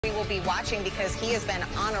will be watching because he has been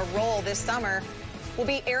on a roll this summer will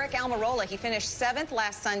be Aric Almirola. He finished 7th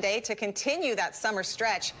last Sunday to continue that summer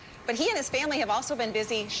stretch. But he and his family have also been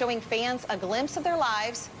busy showing fans a glimpse of their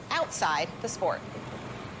lives outside the sport.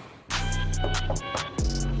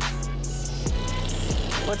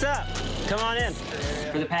 What's up? Come on in.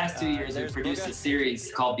 For the past 2 years, we've produced a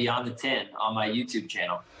series called Beyond the 10 on my YouTube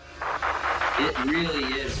channel. It really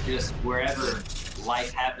is just wherever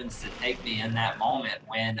life happens to take me in that moment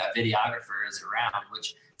when a videographer is around,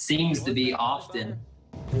 which seems to be often.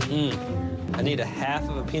 I need a half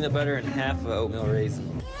of a peanut butter and half of oatmeal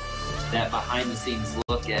raisin. That behind-the-scenes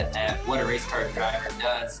look at what a race car driver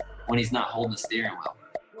does when he's not holding the steering wheel.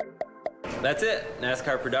 That's it.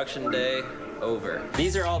 NASCAR production day over.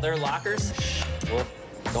 These are all their lockers. Well,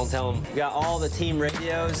 don't tell them. We got all the team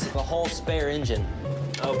radios, the whole spare engine.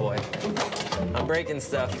 Oh boy, I'm breaking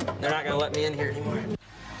stuff. They're not gonna let me in here anymore.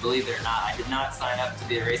 Believe it or not, I did not sign up to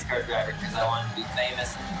be a race car driver because I wanted to be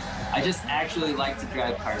famous. I just actually like to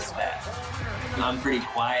drive cars fast. I'm pretty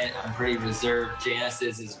quiet, I'm pretty reserved. Janice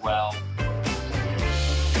is as well.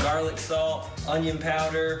 Garlic salt, onion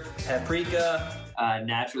powder, paprika.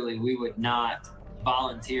 Naturally, we would not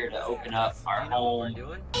volunteer to open up our home.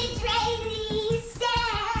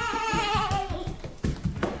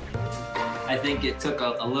 I think it took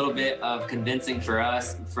a little bit of convincing for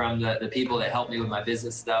us from the people that helped me with my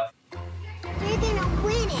business stuff. You're gonna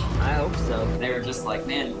win it. I hope so. They were just like,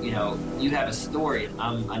 man, you know, you have a story.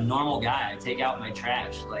 I'm a normal guy. I take out my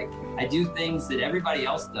trash. Like, I do things that everybody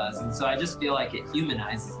else does. And so I just feel like it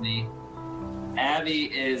humanizes me. Abby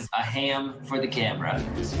is a ham for the camera.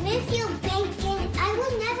 Smithfield bacon. I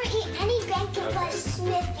will never eat any bacon but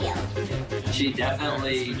Smithfield. She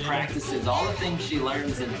definitely practices all the things she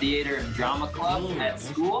learns in theater and drama club at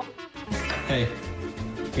school. Hey,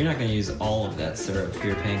 you're not going to use all of that syrup for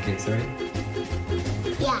your pancakes, right?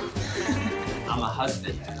 Yeah. I'm a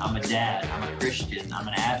husband, I'm a dad, I'm a Christian, I'm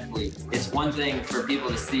an athlete. It's one thing for people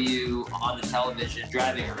to see you on the television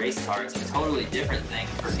driving a race car. It's a totally different thing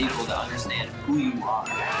for people to understand who you are.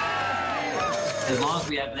 As long as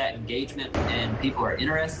we have that engagement and people are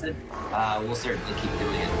interested, we'll certainly keep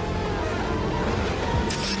doing it.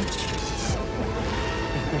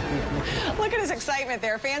 Look at his excitement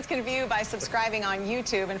there. Fans can view by subscribing on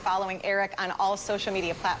YouTube and following Aric on all social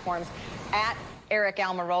media platforms at Aric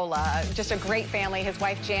Almirola. Just a great family. His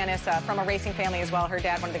wife, Janice, from a racing family as well. Her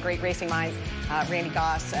dad, one of the great racing minds, Randy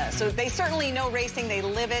Goss. So they certainly know racing. They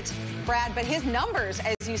live it, Brad. But his numbers,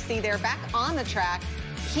 as you see there, back on the track,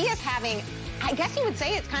 he is having, I guess you would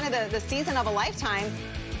say it's kind of the season of a lifetime.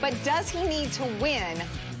 But does he need to win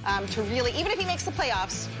to really, even if he makes the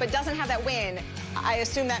playoffs, but doesn't have that win, I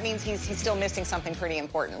assume that means he's still missing something pretty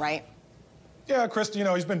important, right? Yeah, Christy, you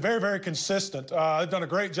know, he's been very, very consistent. They've done a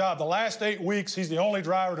great job. The last 8 weeks, he's the only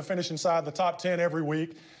driver to finish inside the top 10 every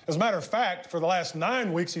week. As a matter of fact, for the last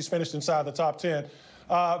 9 weeks, he's finished inside the top 10.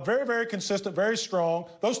 Very, very consistent, very strong.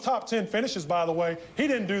 Those top 10 finishes, by the way, he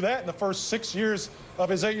didn't do that in the first 6 years of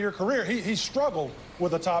his 8-year career. He struggled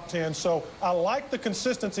with the top 10, so I like the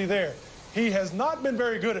consistency there. He has not been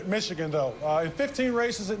very good at Michigan, though. In 15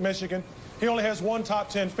 races at Michigan, he only has 1 top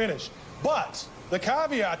 10 finish. But the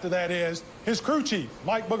caveat to that is his crew chief,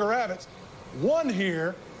 Mike Booger Ravitz, won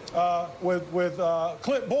here with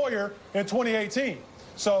Clint Boyer in 2018.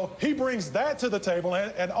 So he brings that to the table.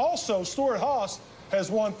 And also, Stuart Haas has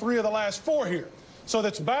won 3 of the last 4 here. So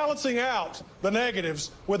that's balancing out the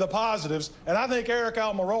negatives with the positives. And I think Aric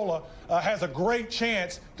Almirola has a great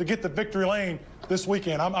chance to get the victory lane this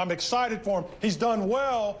weekend. I'm excited for him. He's done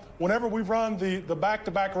well whenever we've run the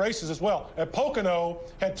back-to-back races as well. At Pocono,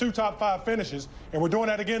 had 2 top 5 finishes, and we're doing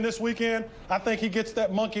that again this weekend. I think he gets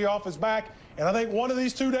that monkey off his back, and I think one of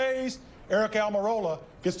these 2 days, Aric Almirola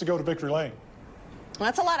gets to go to victory lane. Well,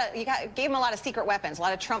 that's a lot of, gave him a lot of secret weapons, a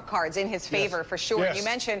lot of trump cards in his favor, for sure. Yes. You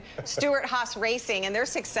mentioned Stuart Haas Racing and their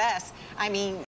success. I mean,